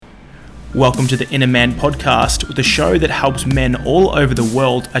Welcome to the Inner Man Podcast, the show that helps men all over the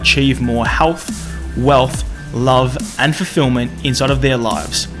world achieve more health, wealth, love, and fulfillment inside of their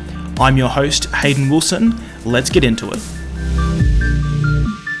lives. I'm your host, Hayden Wilson. Let's get into it.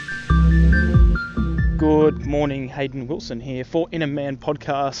 Good morning, Hayden Wilson here for Inner Man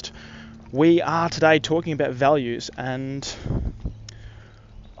Podcast. We are today talking about values, and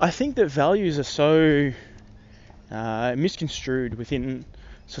I think that values are so misconstrued within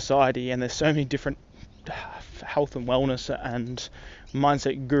society, and there's so many different health and wellness and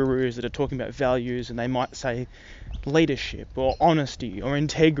mindset gurus that are talking about values, and they might say leadership or honesty or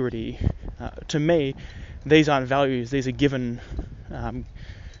integrity. To me, these aren't values. These are given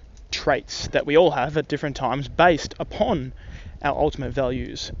traits that we all have at different times based upon our ultimate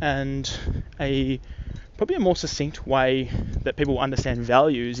values. And probably a more succinct way that people understand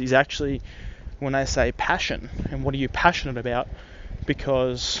values is actually when they say passion. And what are you passionate about?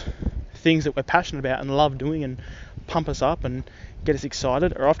 Because things that we're passionate about and love doing and pump us up and get us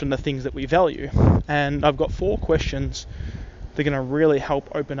excited are often the things that we value. And I've got 4 questions that are going to really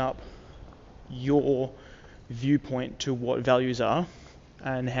help open up your viewpoint to what values are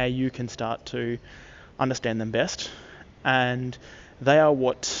and how you can start to understand them best. And they are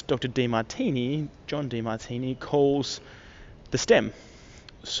what Dr. Demartini, John Demartini, calls the STEM.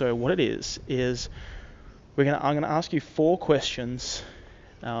 So what it is I'm going to ask you 4 questions,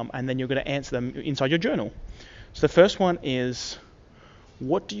 and then you're going to answer them inside your journal. So the first one is,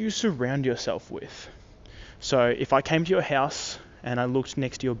 what do you surround yourself with? So if I came to your house and I looked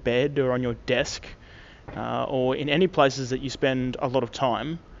next to your bed or on your desk, or in any places that you spend a lot of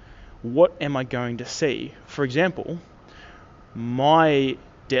time, what am I going to see? For example, my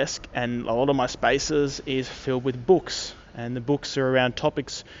desk and a lot of my spaces is filled with books, and the books are around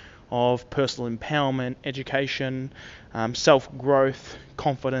topics of personal empowerment, education, self-growth,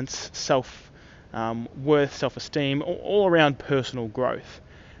 confidence, self-worth, self-esteem, all around personal growth.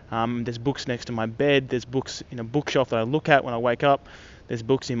 There's books next to my bed, there's books in a bookshelf that I look at when I wake up, there's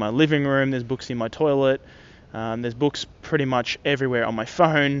books in my living room, there's books in my toilet, there's books pretty much everywhere on my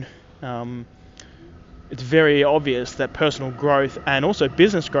phone. It's very obvious that personal growth and also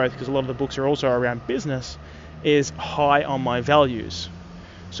business growth, because a lot of the books are also around business, is high on my values.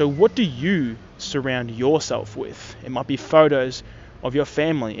 So what do you surround yourself with? It might be photos of your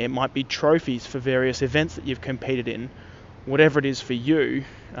family. It might be trophies for various events that you've competed in. Whatever it is for you,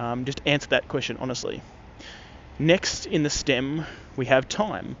 just answer that question honestly. Next in the STEM, we have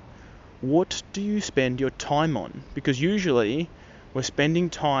time. What do you spend your time on? Because usually we're spending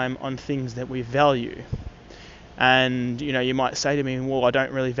time on things that we value. And you might say to me, well, I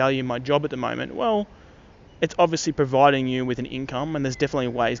don't really value my job at the moment. Well, it's obviously providing you with an income, and there's definitely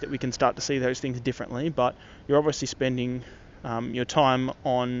ways that we can start to see those things differently, but you're obviously spending your time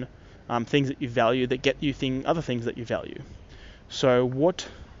on things that you value that get you other things that you value. So what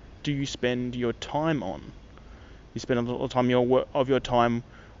do you spend your time on? You spend a lot of time of your time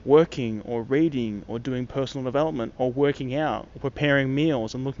working or reading or doing personal development or working out or preparing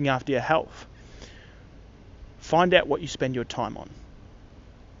meals and looking after your health. Find out what you spend your time on.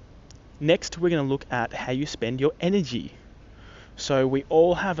 Next, we're going to look at how you spend your energy. So we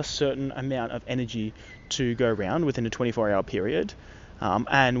all have a certain amount of energy to go around within a 24-hour period,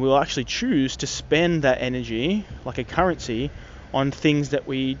 and we'll actually choose to spend that energy, like a currency, on things that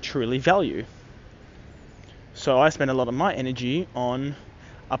we truly value. So I spend a lot of my energy on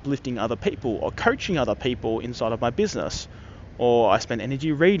uplifting other people or coaching other people inside of my business, or I spend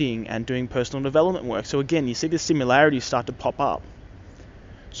energy reading and doing personal development work. So again, you see the similarities start to pop up.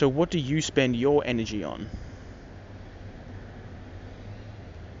 So what do you spend your energy on?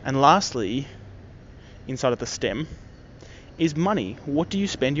 And lastly, inside of the STEM, is money. What do you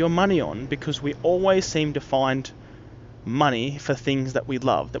spend your money on? Because we always seem to find money for things that we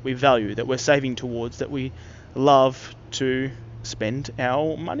love, that we value, that we're saving towards, that we love to spend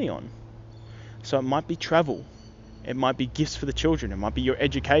our money on. So it might be travel. It might be gifts for the children. It might be your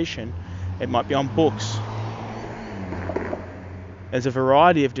education. It might be on books. There's a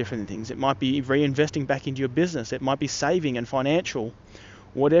variety of different things. It might be reinvesting back into your business. It might be saving and financial,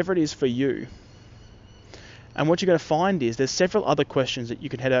 whatever it is for you. And what you're going to find is there's several other questions that you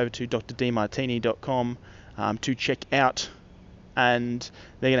can head over to drdemartini.com to check out, and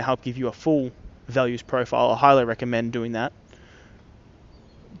they're going to help give you a full values profile. I highly recommend doing that.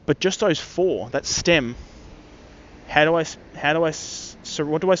 But just those 4, that's STEM. What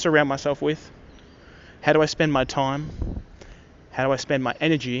do I surround myself with? How do I spend my time? How do I spend my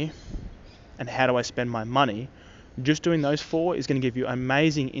energy? And how do I spend my money? Just doing those 4 is going to give you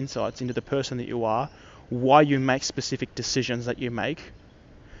amazing insights into the person that you are, why you make specific decisions that you make,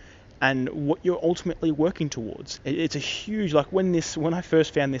 and what you're ultimately working towards. It's a huge, like when I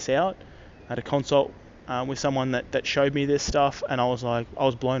first found this out, I had a consult with someone that showed me this stuff, and I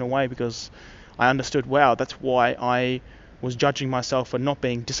was blown away, because I understood, wow, that's why I was judging myself for not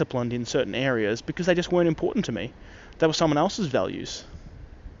being disciplined in certain areas, because they just weren't important to me. They were someone else's values.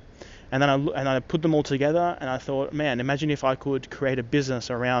 And then I put them all together, and I thought, man, imagine if I could create a business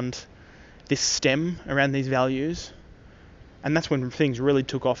around this stem, around these values. And that's when things really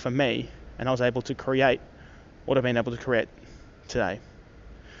took off for me, and I was able to create what I've been able to create today.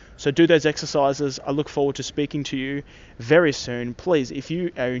 So do those exercises. I look forward to speaking to you very soon. Please, if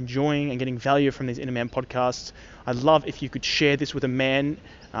you are enjoying and getting value from these Inner Man podcasts, I'd love if you could share this with a man,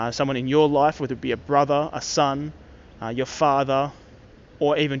 someone in your life, whether it be a brother, a son, your father,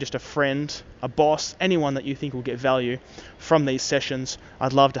 or even just a friend, a boss, anyone that you think will get value from these sessions.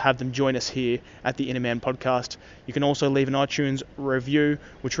 I'd love to have them join us here at the Inner Man Podcast. You can also leave an iTunes review,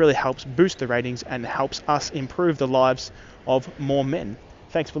 which really helps boost the ratings and helps us improve the lives of more men.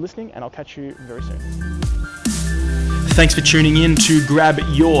 Thanks for listening, and I'll catch you very soon. Thanks for tuning in to grab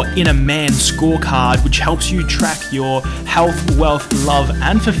your Inner Man scorecard, which helps you track your health, wealth, love,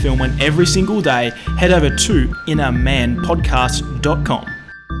 and fulfillment every single day. Head over to innermanpodcast.com.